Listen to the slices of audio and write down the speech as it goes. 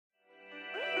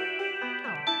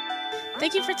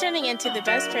Thank you for tuning in to the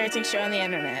best parenting show on the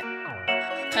internet,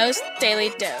 Post Daily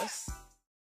Dose.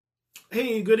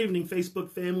 Hey, good evening,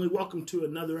 Facebook family. Welcome to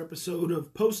another episode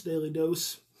of Post Daily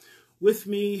Dose. With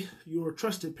me, your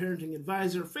trusted parenting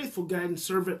advisor, faithful guidance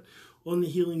servant on the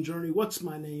healing journey. What's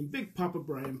my name? Big Papa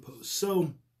Brian Post.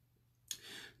 So,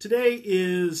 today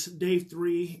is day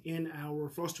 3 in our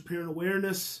Foster Parent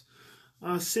Awareness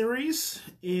series,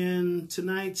 and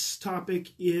tonight's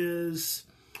topic is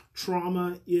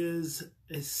trauma is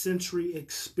a sensory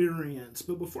experience.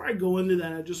 But before I go into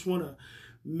that, I just want to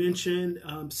mention,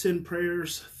 send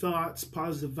prayers, thoughts,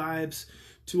 positive vibes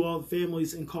to all the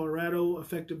families in Colorado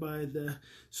affected by the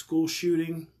school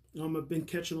shooting. I've been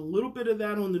catching a little bit of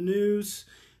that on the news.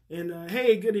 And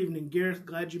hey, good evening, Gareth.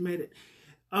 Glad you made it.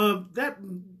 That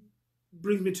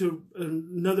brings me to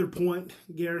another point.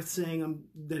 Gareth saying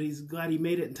that he's glad he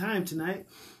made it in time tonight.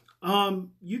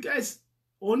 You guys,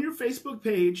 on your Facebook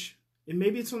page, and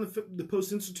maybe it's on the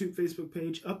Post Institute Facebook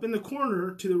page, up in the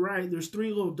corner to the right, there's 3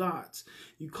 little dots.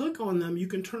 You click on them, you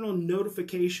can turn on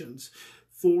notifications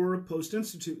for Post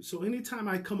Institute. So anytime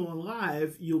I come on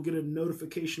live, you'll get a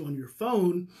notification on your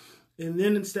phone. And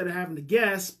then instead of having to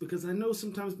guess, because I know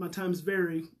sometimes my times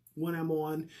vary when I'm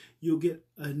on, you'll get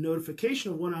a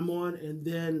notification of when I'm on, and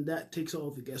then that takes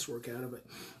all the guesswork out of it.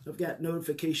 I've got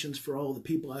notifications for all the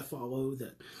people I follow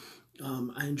that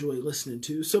I enjoy listening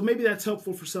to. So maybe that's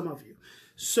helpful for some of you.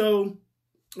 So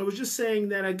I was just saying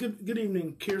that, good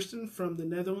evening, Kirsten from the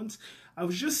Netherlands. I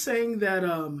was just saying that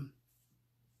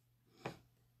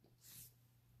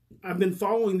I've been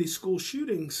following these school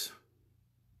shootings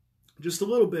just a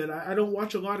little bit. I don't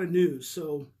watch a lot of news,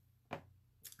 so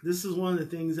this is one of the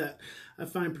things that I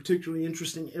find particularly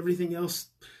interesting. Everything else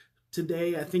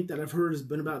today, I think that I've heard has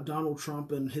been about Donald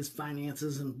Trump and his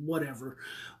finances and whatever.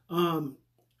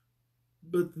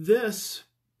 But this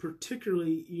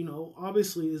particularly,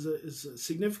 obviously is a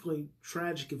significantly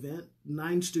tragic event.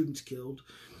 9 students killed.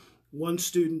 1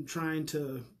 student trying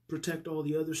to protect all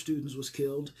the other students was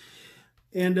killed.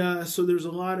 And so there's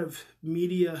a lot of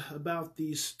media about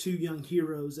these 2 young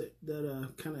heroes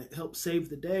that kind of helped save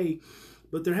the day.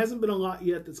 But there hasn't been a lot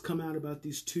yet that's come out about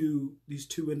these two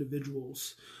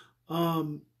individuals.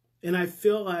 And I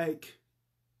feel like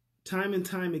time and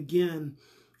time again,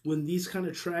 when these kind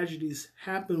of tragedies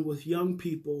happen with young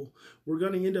people, we're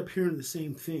going to end up hearing the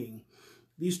same thing.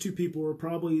 These 2 people were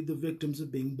probably the victims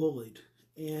of being bullied.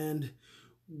 And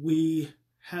we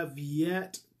have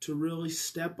yet to really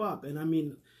step up. And I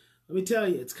mean, let me tell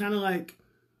you, it's kind of like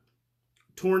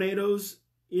tornadoes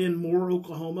in Moore,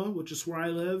 Oklahoma, which is where I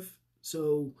live.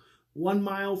 So 1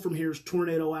 mile from here is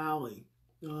Tornado Alley.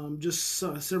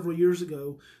 Several years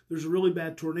ago, there's a really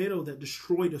bad tornado that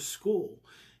destroyed a school.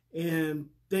 And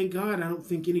thank God, I don't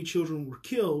think any children were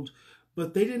killed,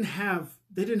 but they didn't have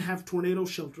tornado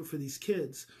shelter for these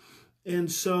kids.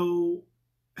 And so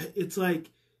it's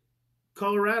like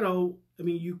Colorado, I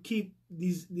mean, you keep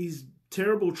these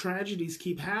terrible tragedies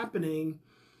keep happening.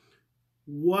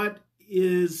 What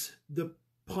is the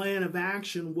plan of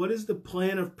action? What is the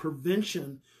plan of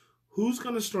prevention? Who's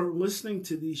going to start listening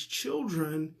to these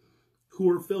children who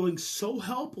are feeling so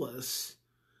helpless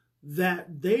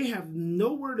that they have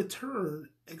nowhere to turn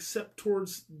except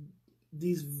towards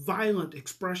these violent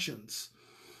expressions?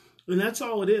 And that's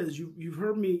all it is.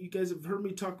 You guys have heard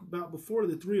me talk about before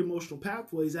the 3 emotional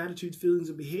pathways: attitudes, feelings,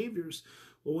 and behaviors.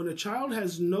 Well, when a child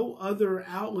has no other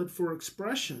outlet for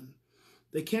expression,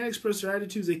 they can't express their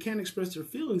attitudes, they can't express their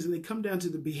feelings, and they come down to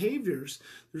the behaviors.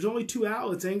 There's only 2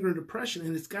 outlets, anger and depression,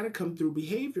 and it's got to come through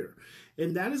behavior.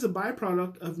 And that is a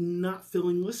byproduct of not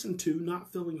feeling listened to,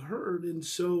 not feeling heard. And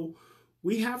so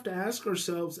we have to ask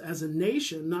ourselves as a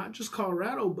nation, not just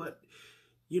Colorado, but,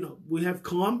 we have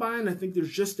Columbine. I think there's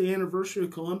just the anniversary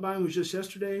of Columbine was just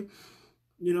yesterday.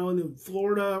 And then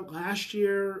Florida last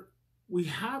year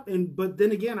but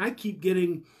then again, I keep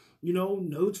getting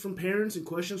notes from parents and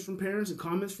questions from parents and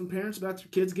comments from parents about their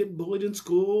kids getting bullied in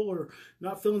school or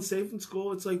not feeling safe in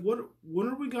school. It's like, when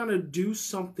are we going to do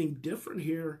something different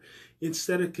here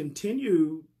instead of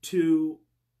continue to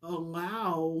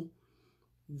allow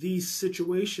these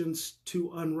situations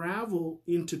to unravel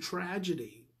into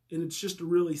tragedy? And it's just a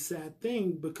really sad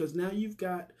thing, because now you've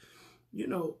got,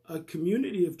 a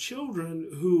community of children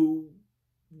who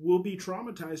will be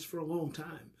traumatized for a long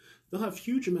time. They'll have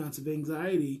huge amounts of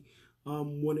anxiety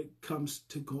when it comes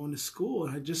to going to school.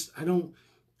 And I don't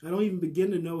even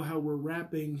begin to know how we're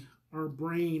wrapping our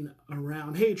brain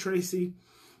around, hey, Tracy,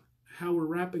 how we're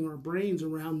wrapping our brains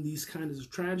around these kinds of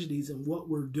tragedies and what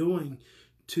we're doing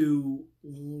to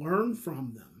learn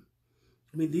from them.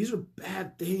 I mean, these are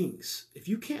bad things. If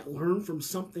you can't learn from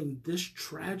something this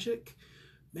tragic,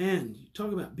 man, you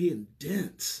talk about being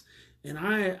dense. And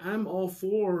I'm all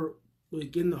for,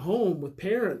 like, in the home with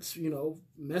parents,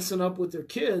 messing up with their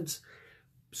kids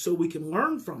so we can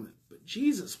learn from it. But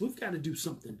Jesus, we've got to do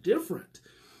something different.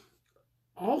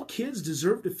 All kids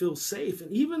deserve to feel safe.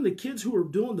 And even the kids who are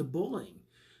doing the bullying,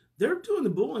 they're doing the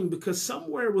bullying because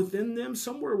somewhere within them,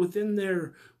 somewhere within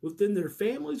their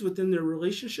families, within their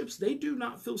relationships, they do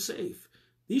not feel safe.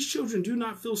 These children do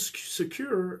not feel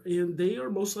secure, and they are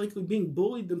most likely being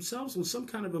bullied themselves on some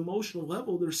kind of emotional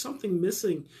level. There's something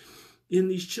missing in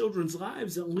these children's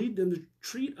lives that lead them to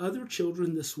treat other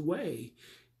children this way.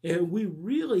 And we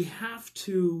really have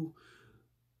to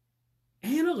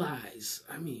analyze,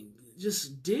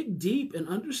 just dig deep and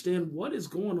understand what is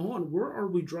going on. Where are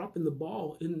we dropping the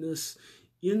ball in this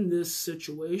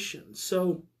situation?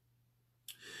 So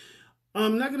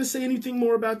I'm not going to say anything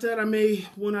more about that. I may,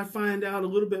 when I find out a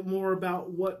little bit more about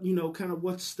what, kind of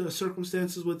what's the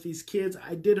circumstances with these kids.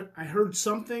 I heard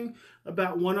something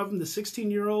about one of them, the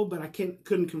 16-year-old, but I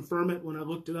couldn't confirm it when I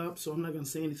looked it up. So I'm not going to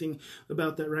say anything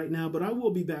about that right now, but I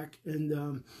will be back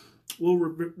and we'll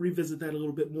revisit that a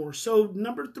little bit more. So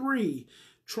number 3,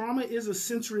 trauma is a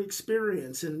sensory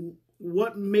experience. And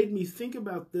what made me think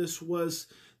about this was,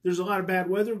 there's a lot of bad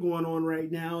weather going on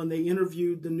right now, and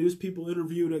the news people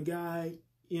interviewed a guy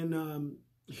in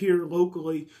here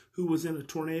locally who was in a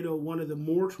tornado, one of the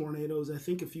more tornadoes, I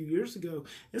think a few years ago.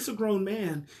 It's a grown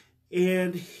man,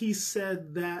 and he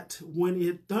said that when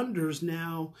it thunders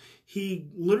now, he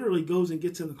literally goes and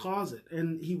gets in the closet,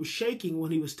 and he was shaking when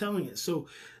he was telling it. So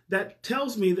that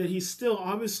tells me that he's still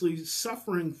obviously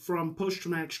suffering from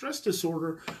post-traumatic stress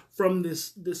disorder from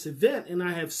this event. And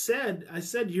I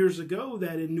said years ago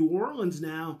that in New Orleans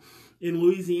now, in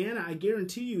Louisiana, I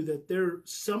guarantee you that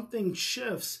something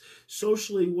shifts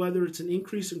socially, whether it's an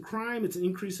increase in crime, it's an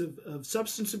increase of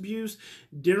substance abuse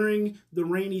during the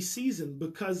rainy season,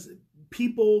 because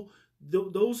people,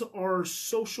 those are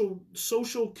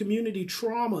social community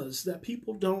traumas that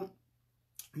people don't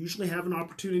usually have an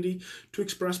opportunity to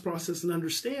express, process, and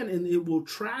understand, and it will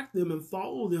track them and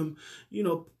follow them,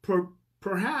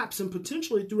 perhaps and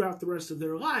potentially throughout the rest of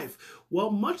their life. Well,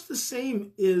 much the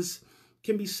same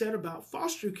can be said about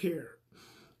foster care.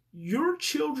 Your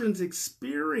children's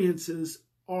experiences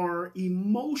are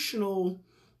emotional.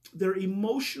 They're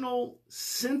emotional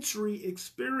sensory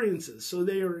experiences. So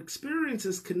they are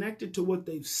experiences connected to what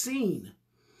they've seen.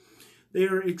 They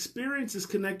are experiences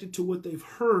connected to what they've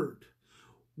heard,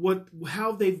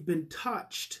 how they've been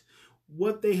touched,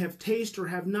 what they have tasted or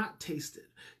have not tasted,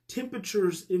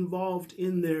 temperatures involved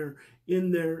in their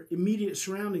immediate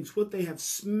surroundings, what they have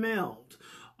smelled,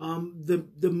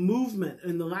 the movement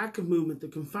and the lack of movement, the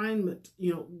confinement,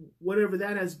 whatever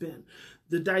that has been,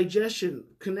 the digestion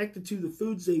connected to the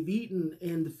foods they've eaten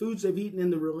and the foods they've eaten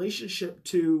in the relationship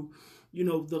to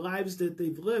the lives that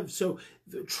they've lived. So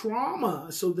the trauma,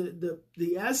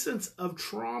 the essence of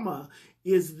trauma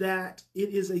is that it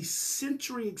is a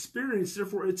sensory experience,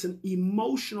 therefore it's an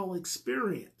emotional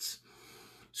experience.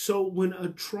 So when a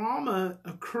trauma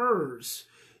occurs,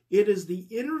 it is the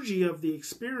energy of the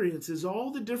experience, is all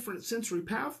the different sensory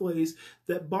pathways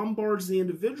that bombards the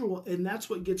individual, and that's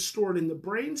what gets stored in the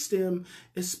brainstem,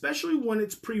 especially when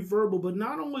it's pre-verbal, but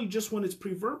not only just when it's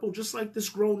pre-verbal, just like this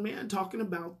grown man talking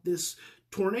about this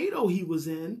tornado he was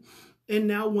in. And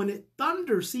now when it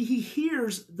thunders, see, he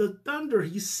hears the thunder,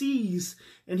 he sees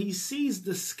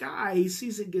the sky, he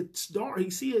sees it gets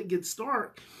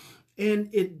dark, and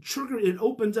it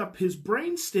opens up his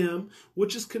brainstem,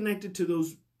 which is connected to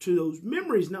those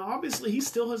memories. Now, obviously, he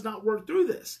still has not worked through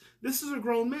this. This is a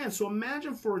grown man. So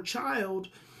imagine for a child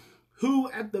who,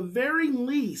 at the very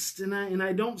least, and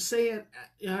I don't say it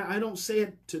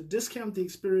to discount the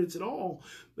experience at all,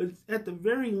 but at the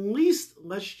very least,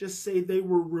 let's just say they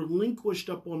were relinquished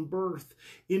upon birth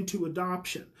into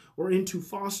adoption or into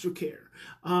foster care.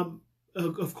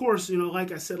 Of course,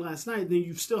 like I said last night, then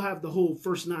you still have the whole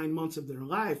first 9 months of their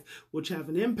life, which have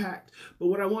an impact. But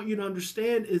what I want you to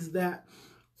understand is that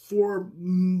for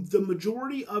the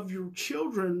majority of your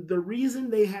children, the reason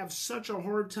they have such a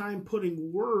hard time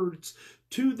putting words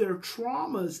to their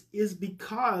traumas is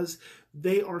because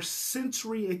they are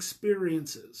sensory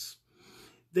experiences.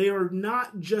 They are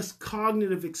not just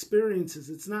cognitive experiences.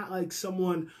 It's not like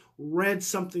someone read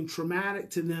something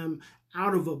traumatic to them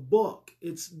out of a book.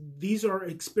 These are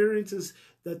experiences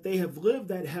that they have lived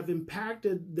that have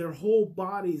impacted their whole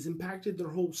bodies, impacted their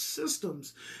whole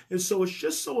systems. And so it's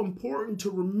just so important to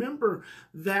remember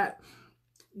that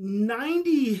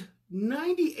 98%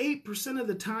 of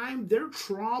the time, their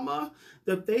trauma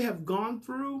that they have gone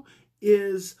through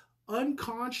is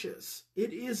unconscious.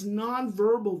 It is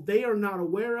nonverbal. They are not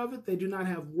aware of it. They do not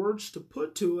have words to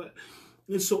put to it.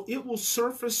 And so it will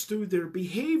surface through their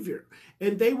behavior,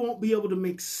 and they won't be able to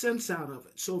make sense out of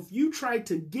it. So if you try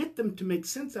to get them to make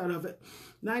sense out of it,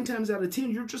 9 times out of 10,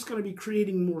 you're just going to be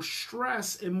creating more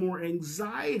stress and more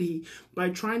anxiety by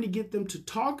trying to get them to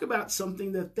talk about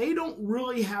something that they don't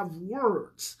really have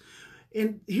words.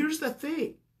 And here's the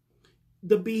thing.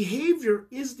 The behavior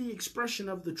is the expression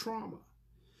of the trauma.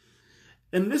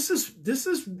 And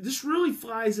this really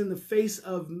flies in the face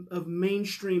of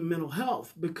mainstream mental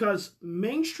health, because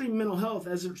mainstream mental health,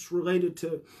 as it's related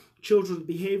to children's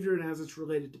behavior and as it's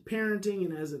related to parenting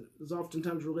and as it is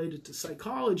oftentimes related to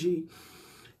psychology,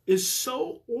 is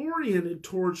so oriented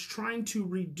towards trying to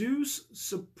reduce,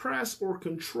 suppress, or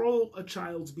control a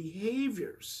child's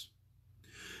behaviors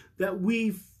that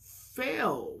we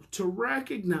fail to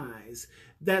recognize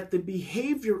that the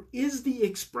behavior is the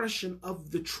expression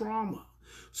of the trauma.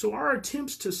 So our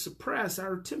attempts to suppress,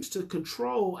 our attempts to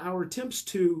control, our attempts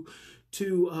to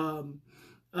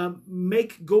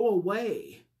make go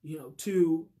away,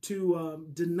 to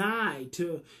deny,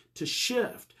 to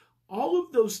shift, all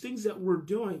of those things that we're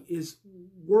doing is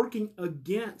working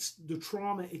against the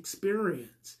trauma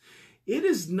experience. It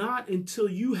is not until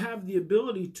you have the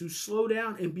ability to slow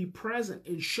down and be present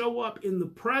and show up in the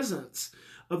presence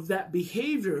of that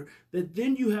behavior that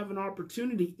then you have an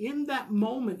opportunity in that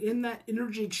moment, in that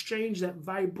energy exchange, that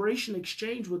vibration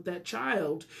exchange with that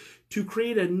child, to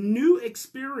create a new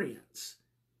experience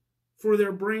for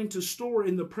their brain to store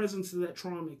in the presence of that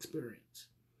trauma experience.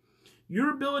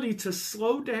 Your ability to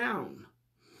slow down,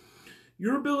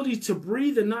 your ability to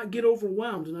breathe and not get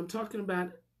overwhelmed, and I'm talking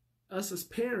about us as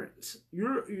parents,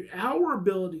 our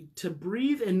ability to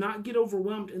breathe and not get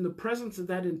overwhelmed in the presence of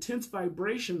that intense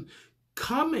vibration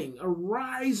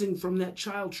arising from that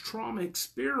child's trauma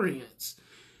experience,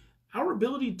 our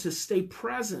ability to stay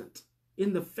present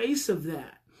in the face of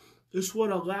that is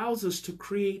what allows us to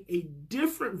create a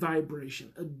different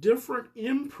vibration, a different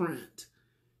imprint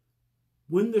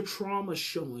when the trauma is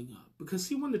showing up. Because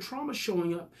see, when the trauma is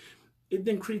showing up, it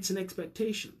then creates an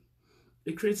expectation.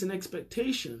 It creates an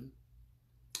expectation.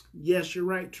 Yes, you're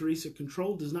right, Teresa.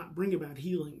 Control does not bring about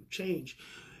healing or change.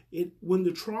 When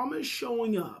the trauma is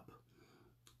showing up,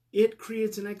 it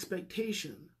creates an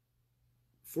expectation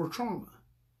for trauma.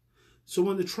 So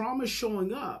when the trauma is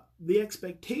showing up, the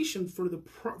expectation for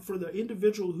the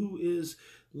individual who is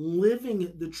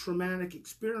living the traumatic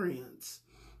experience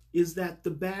is that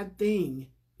the bad thing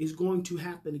is going to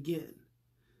happen again.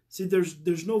 See,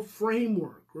 there's no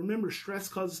framework. Remember, stress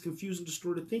causes confusion,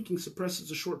 distorted thinking, suppresses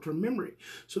a short-term memory.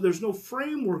 So there's no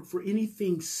framework for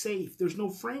anything safe. There's no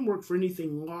framework for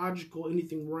anything logical,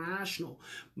 anything rational.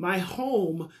 My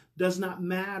home does not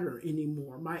matter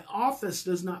anymore. My office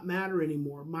does not matter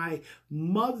anymore. My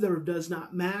mother does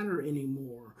not matter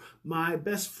anymore. My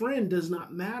best friend does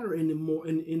not matter anymore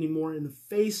in the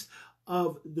face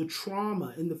of the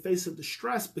trauma, in the face of the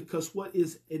stress, because what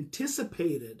is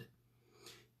anticipated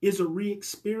is a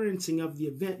re-experiencing of the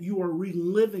event. You are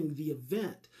reliving the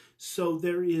event. So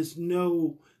there is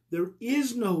no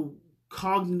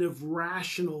cognitive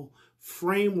rational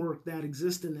framework that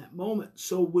exists in that moment.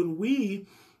 So when we,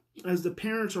 as the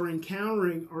parents, are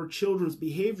encountering our children's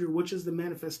behavior, which is the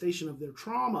manifestation of their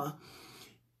trauma,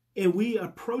 and we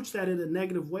approach that in a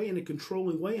negative way, in a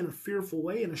controlling way, in a fearful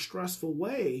way, in a stressful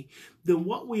way, then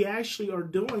what we actually are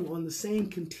doing on the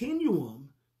same continuum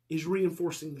is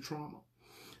reinforcing the trauma.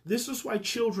 This is why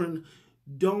children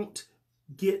don't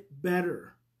get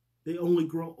better. They only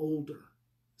grow older.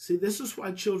 See, this is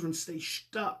why children stay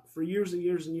stuck for years and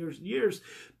years and years and years,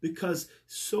 because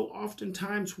so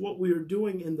oftentimes what we are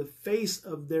doing in the face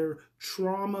of their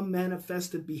trauma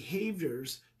manifested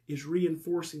behaviors is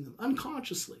reinforcing them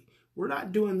unconsciously. We're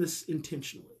not doing this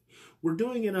intentionally. We're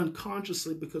doing it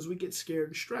unconsciously because we get scared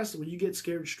and stressed. And when you get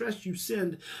scared and stressed, you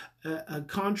send a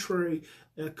contrary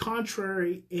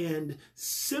and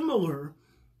similar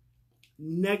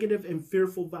negative and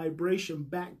fearful vibration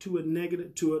back to a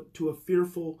negative, to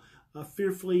a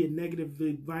fearfully and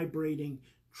negatively vibrating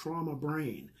trauma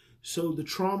brain. So the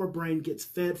trauma brain gets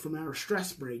fed from our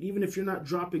stress brain. Even if you're not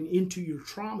dropping into your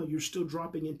trauma, you're still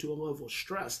dropping into a level of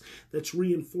stress that's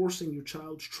reinforcing your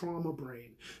child's trauma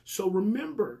brain. So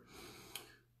remember,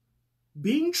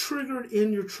 being triggered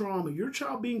in your trauma, your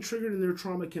child being triggered in their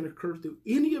trauma can occur through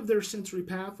any of their sensory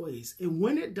pathways. And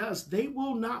when it does, they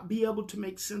will not be able to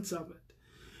make sense of it.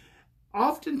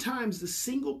 Oftentimes, the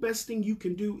single best thing you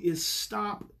can do is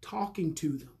stop talking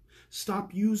to them.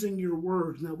 Stop using your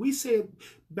words. Now, we say it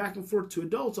back and forth to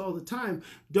adults all the time.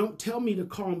 Don't tell me to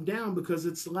calm down, because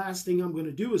it's the last thing I'm going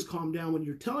to do is calm down when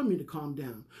you're telling me to calm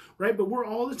down, right? But we're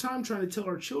all the time trying to tell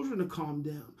our children to calm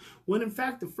down, when in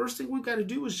fact, the first thing we've got to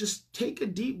do is just take a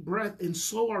deep breath and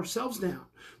slow ourselves down.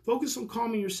 Focus on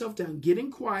calming yourself down, getting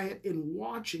quiet and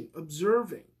watching,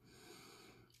 observing.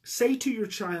 Say to your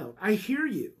child, I hear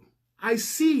you. I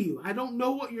see you. I don't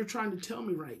know what you're trying to tell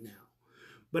me right now,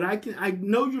 but I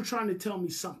know you're trying to tell me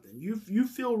something. You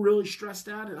feel really stressed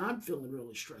out, and I'm feeling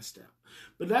really stressed out.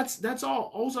 But that's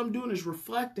all. All I'm doing is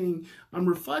reflecting. I'm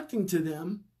reflecting to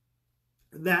them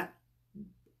that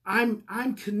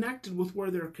I'm connected with where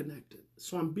they're connected.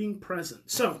 So I'm being present.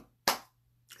 So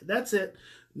that's it.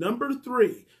 Number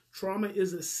 3, trauma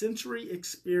is a sensory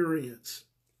experience.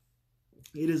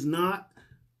 It is not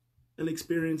an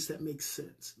experience that makes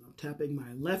sense. I'm tapping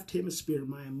my left hemisphere,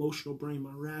 my emotional brain,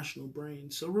 my rational brain.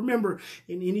 So remember,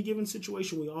 in any given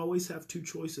situation, we always have 2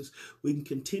 choices. We can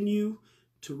continue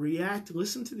to react.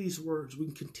 Listen to these words. We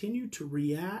can continue to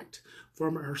react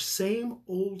from our same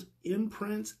old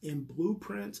imprints and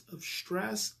blueprints of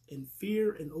stress and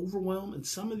fear and overwhelm. And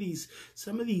some of these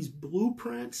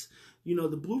blueprints, you know,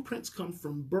 the blueprints come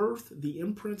from birth, the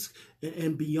imprints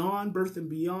and beyond, birth and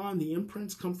beyond, the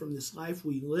imprints come from this life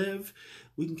we live.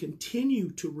 We can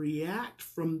continue to react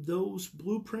from those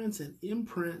blueprints and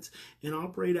imprints and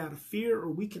operate out of fear, or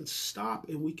we can stop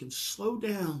and we can slow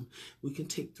down. We can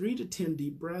take 3 to 10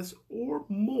 deep breaths or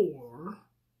more,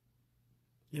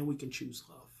 and we can choose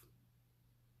love.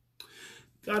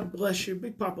 God bless you.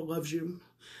 Big Papa loves you.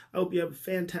 I hope you have a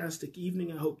fantastic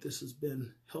evening. I hope this has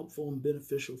been helpful and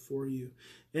beneficial for you.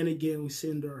 And again, we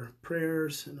send our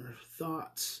prayers and our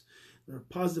thoughts and our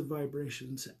positive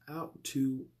vibrations out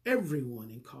to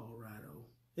everyone in Colorado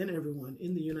and everyone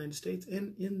in the United States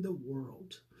and in the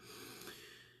world.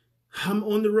 I'm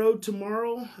on the road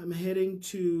tomorrow. I'm heading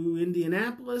to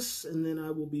Indianapolis, and then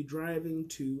I will be driving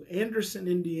to Anderson,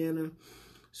 Indiana.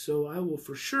 So I will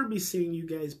for sure be seeing you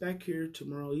guys back here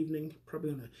tomorrow evening.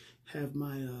 Probably going to have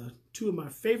my 2 of my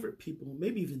favorite people,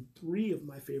 maybe even 3 of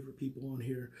my favorite people on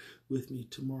here with me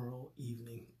tomorrow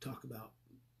evening. Talk about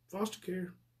foster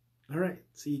care. All right.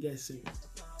 See you guys soon.